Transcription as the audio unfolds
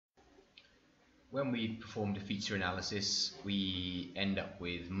When we performed a feature analysis, we end up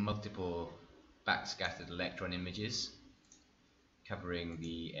with multiple backscattered electron images covering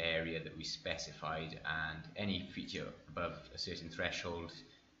the area that we specified, and any feature above a certain threshold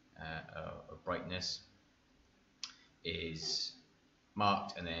of brightness is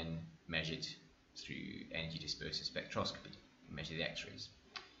marked and then measured through energy dispersive spectroscopy. We measure the X-rays.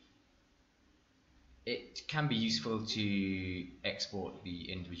 It can be useful to export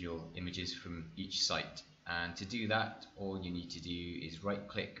the individual images from each site, and to do that all you need to do is right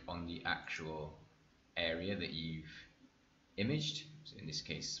click on the actual area that you've imaged, so in this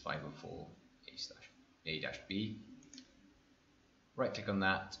case 504 A-B, right click on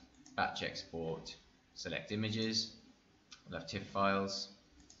that, batch export, select images, we'll have TIFF files,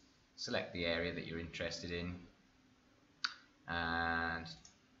 select the area that you're interested in and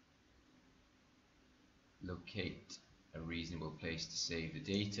locate a reasonable place to save the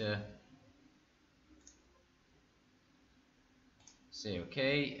data. Say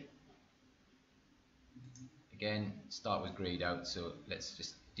OK. Again, start with grayed out, so let's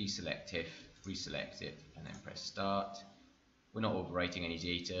just deselect TIFF, reselect it, and then press start. We're not overwriting any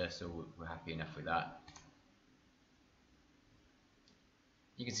data, so we're happy enough with that.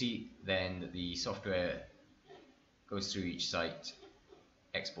 You can see then that the software goes through each site,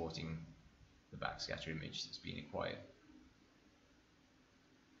 exporting the backscatter image that's been acquired.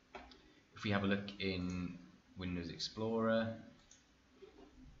 If we have a look in Windows Explorer,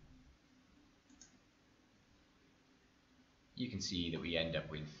 you can see that we end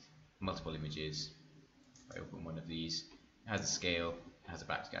up with multiple images. If I open one of these, it has a scale, it has a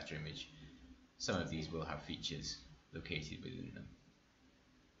backscatter image. Some of these will have features located within them.